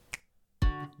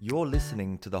You're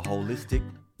listening to the Holistic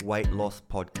Weight Loss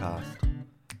Podcast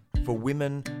for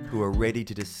women who are ready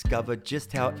to discover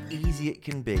just how easy it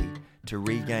can be to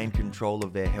regain control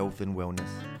of their health and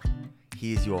wellness.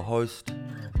 Here's your host,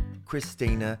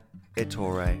 Christina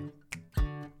Ettore.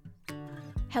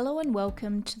 Hello and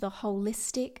welcome to the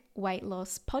Holistic Weight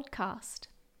Loss Podcast.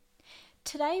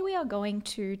 Today we are going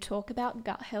to talk about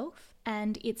gut health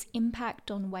and its impact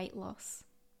on weight loss.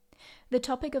 The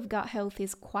topic of gut health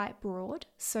is quite broad,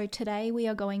 so today we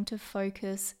are going to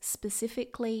focus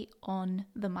specifically on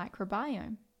the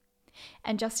microbiome.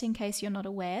 And just in case you're not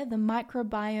aware, the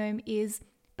microbiome is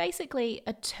basically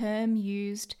a term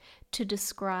used to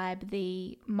describe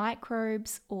the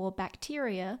microbes or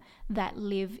bacteria that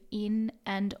live in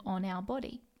and on our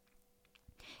body.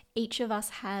 Each of us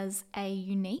has a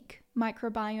unique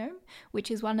microbiome,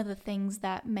 which is one of the things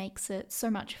that makes it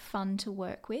so much fun to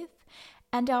work with.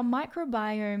 And our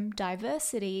microbiome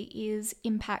diversity is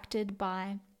impacted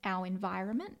by our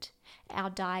environment, our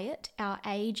diet, our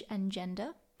age and gender.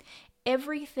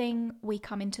 Everything we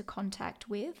come into contact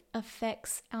with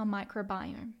affects our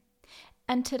microbiome.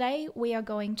 And today we are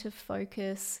going to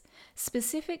focus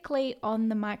specifically on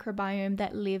the microbiome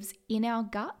that lives in our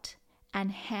gut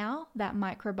and how that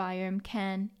microbiome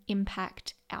can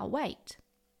impact our weight.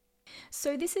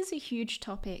 So this is a huge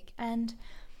topic, and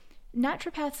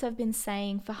naturopaths have been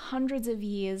saying for hundreds of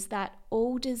years that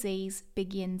all disease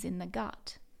begins in the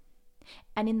gut.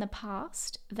 And in the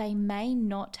past, they may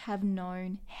not have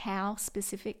known how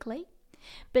specifically,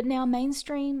 but now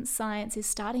mainstream science is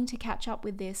starting to catch up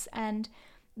with this, and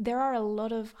there are a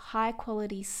lot of high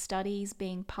quality studies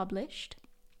being published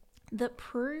that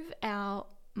prove our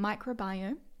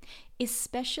microbiome,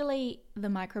 especially the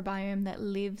microbiome that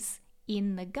lives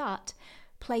in the gut,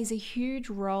 plays a huge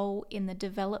role in the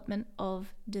development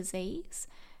of disease,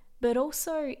 but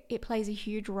also it plays a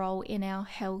huge role in our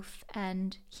health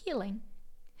and healing.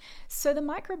 So the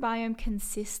microbiome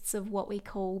consists of what we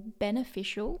call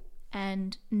beneficial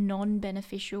and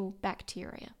non-beneficial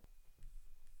bacteria.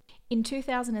 In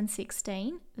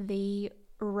 2016, the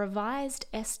revised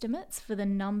estimates for the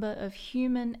number of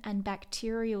human and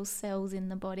bacterial cells in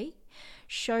the body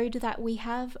showed that we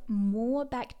have more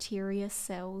bacteria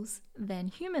cells than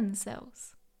human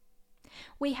cells.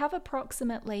 We have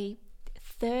approximately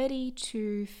 30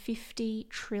 to 50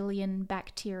 trillion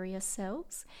bacteria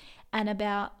cells and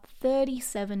about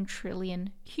 37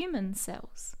 trillion human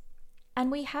cells. And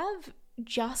we have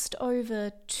just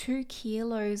over 2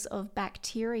 kilos of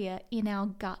bacteria in our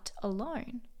gut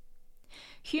alone.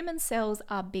 Human cells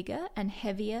are bigger and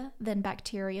heavier than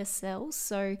bacteria cells,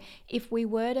 so if we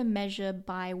were to measure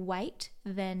by weight,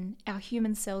 then our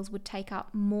human cells would take up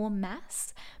more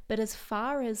mass, but as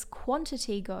far as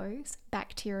quantity goes,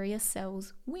 bacteria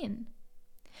cells win.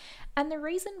 And the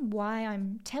reason why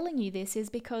I'm telling you this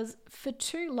is because for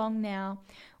too long now,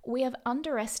 we have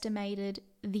underestimated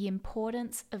the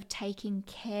importance of taking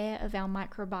care of our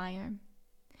microbiome.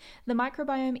 The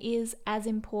microbiome is as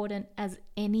important as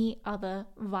any other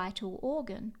vital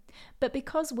organ, but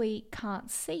because we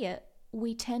can't see it,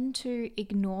 we tend to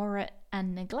ignore it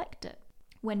and neglect it,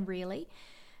 when really,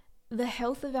 the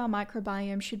health of our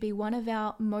microbiome should be one of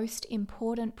our most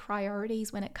important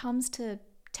priorities when it comes to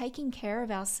taking care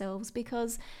of ourselves,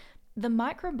 because the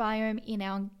microbiome in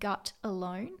our gut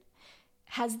alone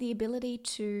has the ability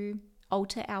to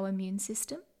alter our immune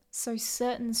system. So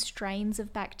certain strains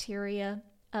of bacteria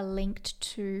are linked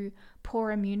to poor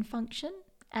immune function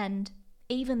and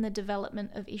even the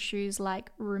development of issues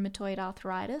like rheumatoid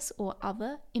arthritis or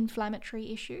other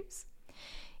inflammatory issues.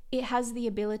 It has the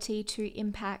ability to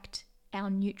impact our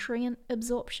nutrient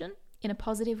absorption in a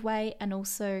positive way and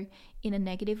also in a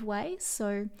negative way.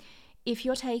 So if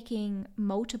you're taking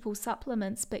multiple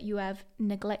supplements but you have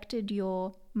neglected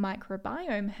your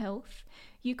microbiome health,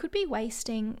 you could be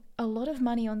wasting a lot of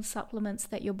money on supplements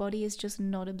that your body is just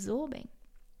not absorbing.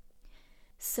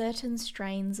 Certain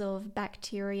strains of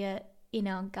bacteria in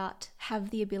our gut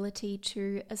have the ability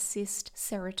to assist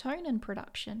serotonin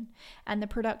production and the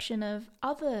production of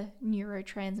other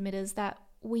neurotransmitters that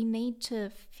we need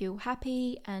to feel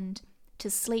happy and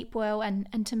to sleep well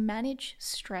and to manage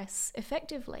stress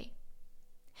effectively.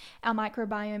 Our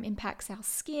microbiome impacts our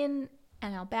skin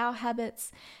and our bowel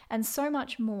habits and so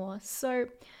much more. So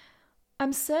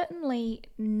I'm certainly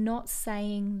not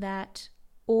saying that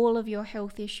all of your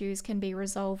health issues can be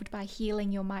resolved by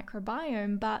healing your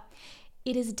microbiome, but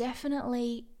it is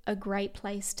definitely a great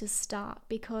place to start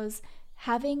because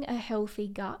having a healthy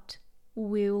gut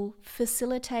will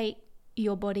facilitate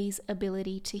your body's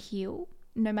ability to heal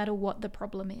no matter what the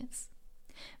problem is.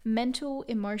 Mental,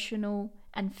 emotional,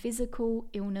 and physical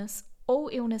illness all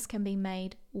illness can be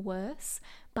made worse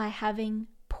by having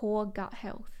poor gut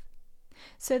health.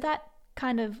 So that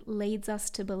kind of leads us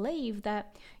to believe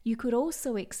that you could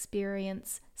also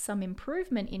experience some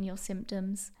improvement in your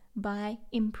symptoms by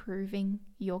improving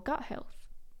your gut health.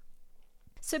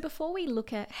 So before we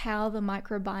look at how the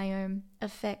microbiome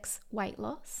affects weight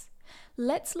loss,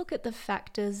 let's look at the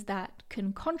factors that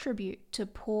can contribute to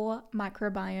poor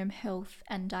microbiome health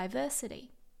and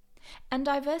diversity. And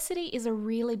diversity is a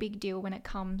really big deal when it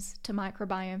comes to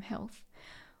microbiome health.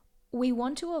 We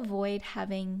want to avoid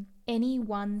having any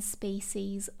one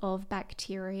species of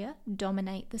bacteria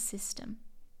dominate the system,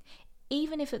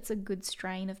 even if it's a good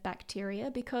strain of bacteria,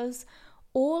 because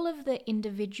all of the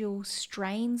individual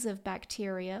strains of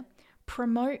bacteria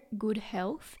promote good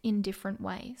health in different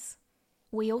ways.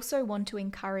 We also want to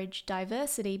encourage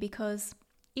diversity because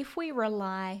if we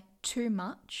rely too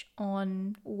much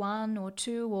on one or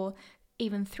two or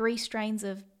even 3 strains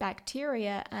of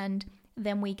bacteria and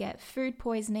then we get food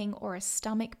poisoning or a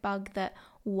stomach bug that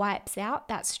wipes out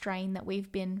that strain that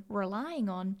we've been relying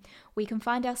on, we can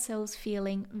find ourselves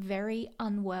feeling very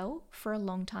unwell for a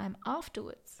long time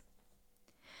afterwards.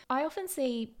 I often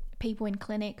see people in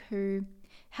clinic who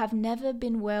have never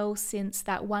been well since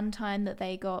that one time that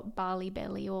they got barley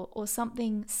belly or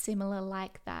something similar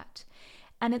like that.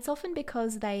 And it's often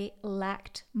because they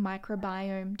lacked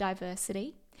microbiome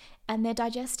diversity and their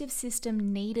digestive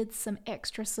system needed some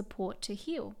extra support to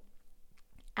heal.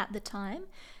 At the time,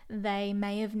 they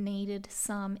may have needed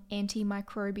some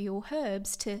antimicrobial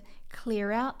herbs to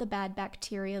clear out the bad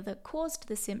bacteria that caused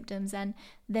the symptoms, and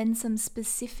then some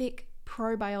specific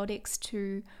probiotics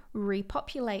to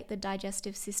repopulate the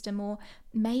digestive system, or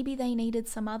maybe they needed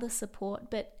some other support.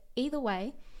 But either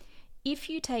way, if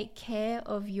you take care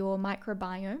of your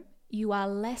microbiome, you are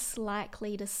less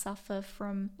likely to suffer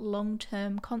from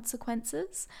long-term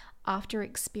consequences after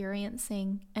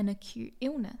experiencing an acute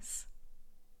illness.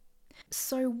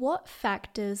 So what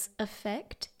factors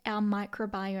affect our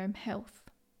microbiome health?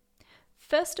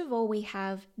 First of all, we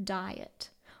have diet.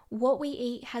 What we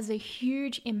eat has a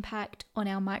huge impact on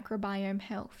our microbiome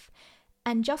health.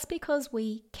 And just because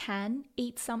we can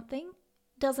eat something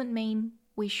doesn't mean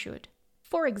we should.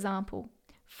 For example,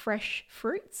 fresh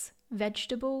fruits,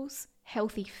 vegetables,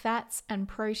 healthy fats and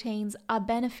proteins are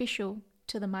beneficial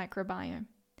to the microbiome.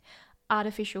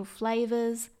 Artificial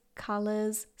flavors,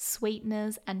 colors,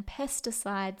 sweeteners, and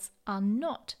pesticides are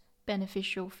not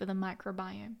beneficial for the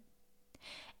microbiome.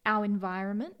 Our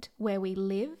environment, where we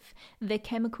live, the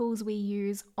chemicals we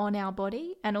use on our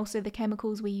body, and also the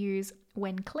chemicals we use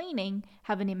when cleaning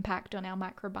have an impact on our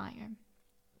microbiome.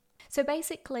 So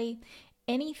basically,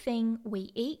 anything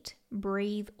we eat,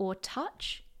 breathe, or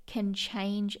touch can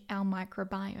change our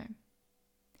microbiome.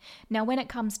 Now, when it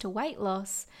comes to weight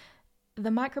loss, the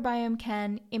microbiome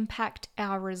can impact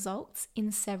our results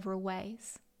in several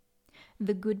ways.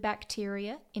 The good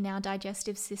bacteria in our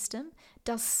digestive system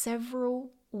does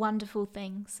several wonderful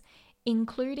things,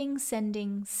 including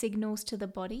sending signals to the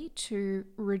body to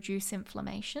reduce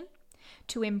inflammation,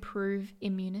 to improve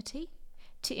immunity,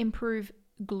 to improve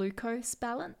glucose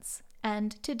balance,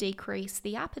 and to decrease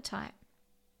the appetite.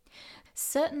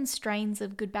 Certain strains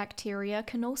of good bacteria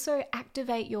can also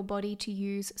activate your body to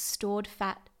use stored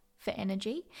fat for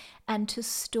energy and to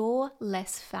store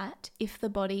less fat if the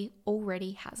body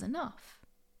already has enough.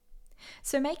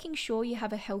 So making sure you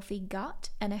have a healthy gut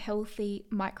and a healthy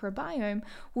microbiome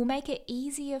will make it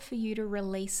easier for you to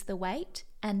release the weight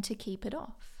and to keep it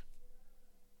off.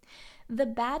 The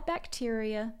bad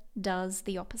bacteria does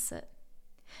the opposite.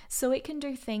 So it can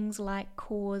do things like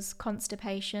cause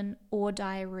constipation or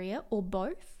diarrhea or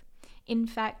both. In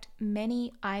fact,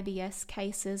 many IBS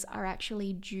cases are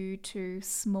actually due to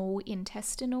small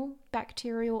intestinal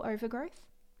bacterial overgrowth.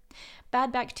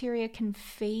 Bad bacteria can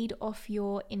feed off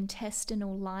your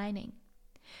intestinal lining,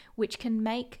 which can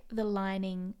make the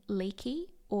lining leaky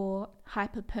or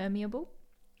hyperpermeable.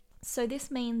 So this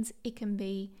means it can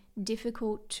be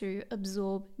difficult to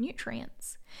absorb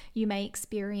nutrients. You may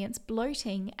experience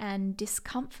bloating and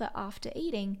discomfort after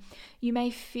eating. You may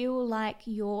feel like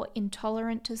you're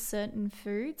intolerant to certain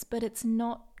foods, but it's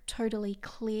not totally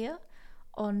clear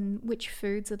on which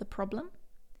foods are the problem.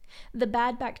 The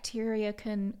bad bacteria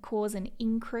can cause an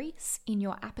increase in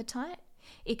your appetite.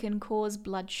 It can cause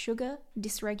blood sugar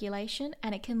dysregulation,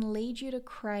 and it can lead you to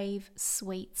crave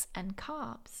sweets and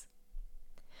carbs.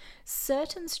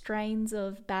 Certain strains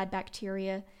of bad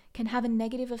bacteria can have a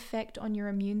negative effect on your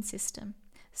immune system.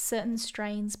 Certain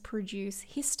strains produce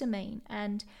histamine,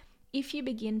 and if you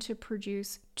begin to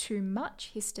produce too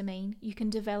much histamine, you can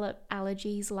develop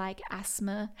allergies like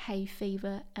asthma, hay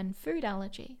fever, and food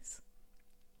allergies.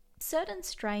 Certain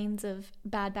strains of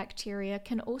bad bacteria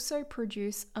can also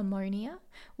produce ammonia,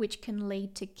 which can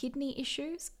lead to kidney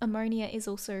issues. Ammonia is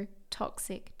also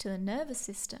toxic to the nervous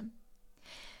system.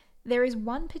 There is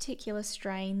one particular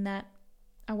strain that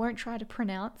I won't try to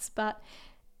pronounce, but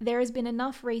there has been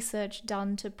enough research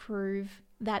done to prove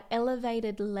that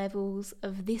elevated levels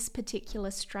of this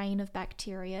particular strain of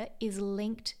bacteria is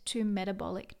linked to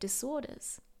metabolic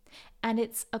disorders. And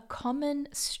it's a common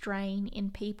strain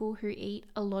in people who eat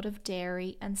a lot of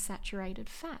dairy and saturated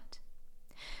fat.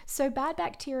 So bad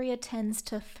bacteria tends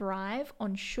to thrive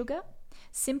on sugar,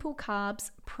 simple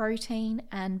carbs, protein,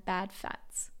 and bad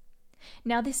fats.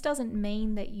 Now, this doesn't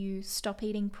mean that you stop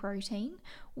eating protein.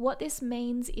 What this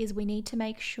means is we need to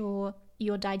make sure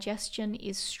your digestion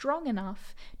is strong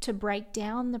enough to break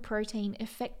down the protein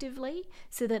effectively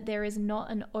so that there is not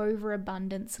an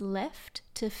overabundance left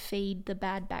to feed the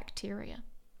bad bacteria.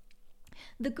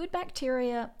 The good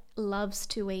bacteria loves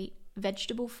to eat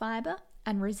vegetable fiber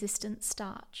and resistant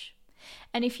starch.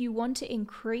 And if you want to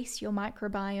increase your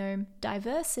microbiome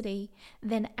diversity,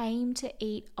 then aim to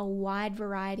eat a wide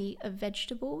variety of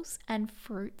vegetables and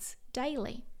fruits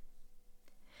daily.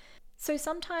 So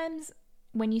sometimes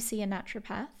when you see a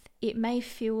naturopath, it may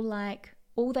feel like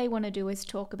all they want to do is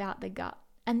talk about the gut.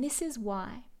 And this is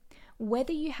why.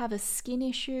 Whether you have a skin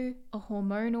issue, a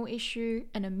hormonal issue,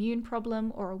 an immune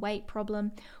problem, or a weight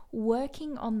problem,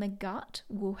 working on the gut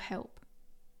will help.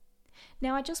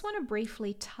 Now, I just want to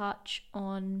briefly touch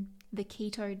on the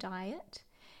keto diet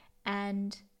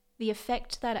and the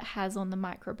effect that it has on the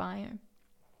microbiome.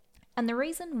 And the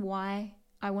reason why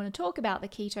I want to talk about the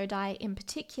keto diet in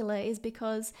particular is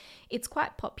because it's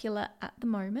quite popular at the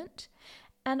moment.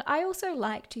 And I also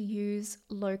like to use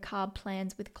low carb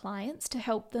plans with clients to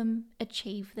help them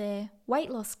achieve their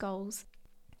weight loss goals.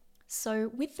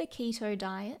 So with the keto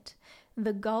diet,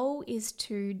 the goal is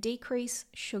to decrease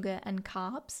sugar and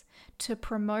carbs to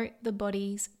promote the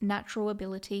body's natural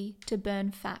ability to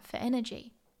burn fat for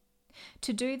energy.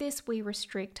 To do this, we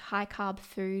restrict high-carb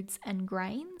foods and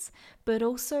grains, but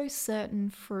also certain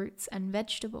fruits and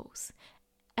vegetables.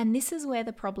 And this is where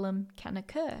the problem can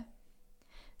occur.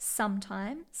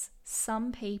 Sometimes,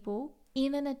 some people,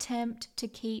 in an attempt to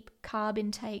keep carb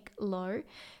intake low,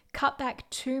 cut back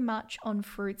too much on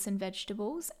fruits and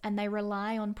vegetables, and they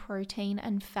rely on protein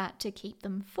and fat to keep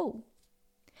them full.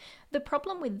 The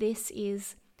problem with this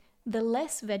is the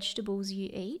less vegetables you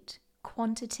eat,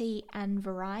 quantity and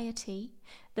variety,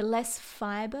 the less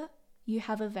fiber you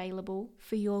have available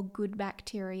for your good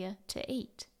bacteria to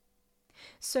eat.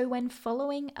 So when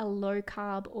following a low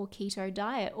carb or keto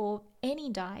diet or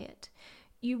any diet,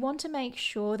 you want to make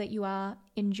sure that you are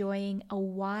enjoying a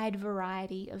wide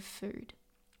variety of food.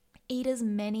 Eat as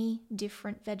many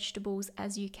different vegetables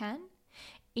as you can.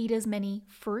 Eat as many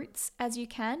fruits as you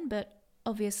can, but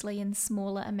obviously in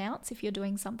smaller amounts if you're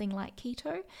doing something like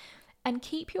keto. And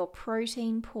keep your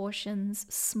protein portions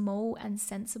small and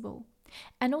sensible.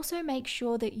 And also make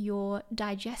sure that your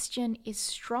digestion is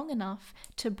strong enough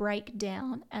to break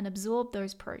down and absorb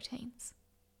those proteins.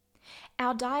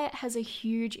 Our diet has a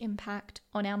huge impact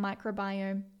on our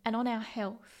microbiome and on our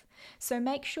health. So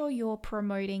make sure you're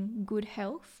promoting good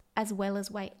health as well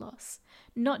as weight loss,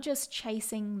 not just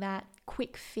chasing that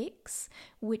quick fix,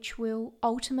 which will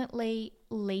ultimately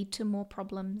lead to more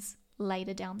problems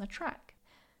later down the track.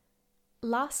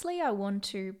 Lastly, I want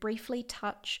to briefly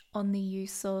touch on the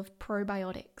use of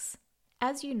probiotics.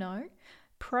 As you know,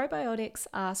 probiotics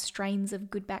are strains of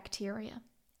good bacteria.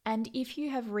 And if you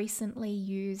have recently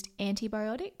used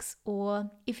antibiotics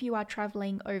or if you are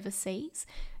traveling overseas,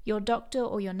 your doctor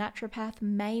or your naturopath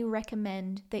may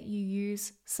recommend that you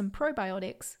use some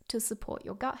probiotics to support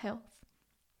your gut health.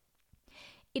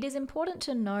 It is important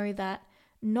to know that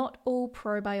not all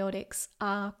probiotics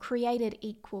are created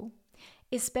equal,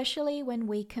 especially when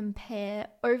we compare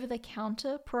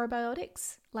over-the-counter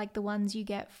probiotics, like the ones you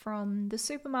get from the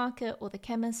supermarket or the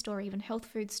chemist or even health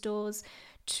food stores,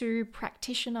 to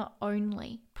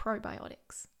practitioner-only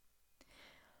probiotics.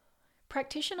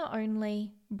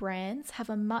 Practitioner-only brands have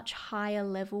a much higher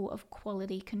level of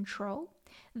quality control.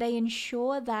 They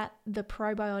ensure that the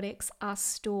probiotics are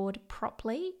stored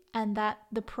properly and that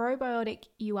the probiotic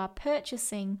you are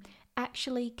purchasing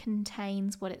actually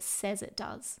contains what it says it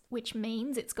does, which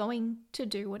means it's going to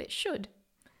do what it should.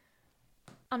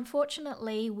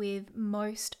 Unfortunately, with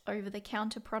most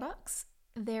over-the-counter products,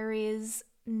 there is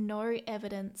no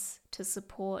evidence to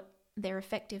support their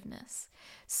effectiveness.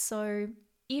 So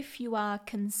if you are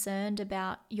concerned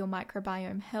about your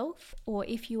microbiome health, or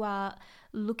if you are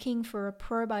looking for a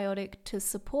probiotic to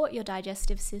support your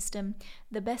digestive system,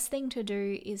 the best thing to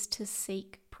do is to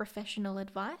seek professional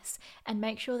advice and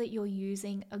make sure that you're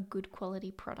using a good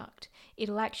quality product.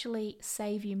 It'll actually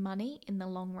save you money in the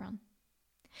long run.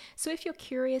 So if you're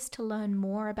curious to learn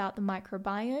more about the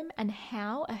microbiome and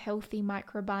how a healthy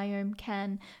microbiome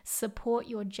can support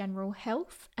your general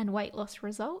health and weight loss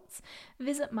results,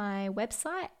 visit my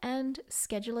website and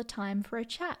schedule a time for a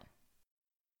chat.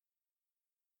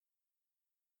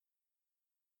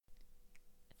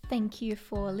 Thank you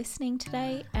for listening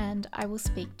today, and I will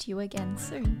speak to you again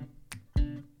soon.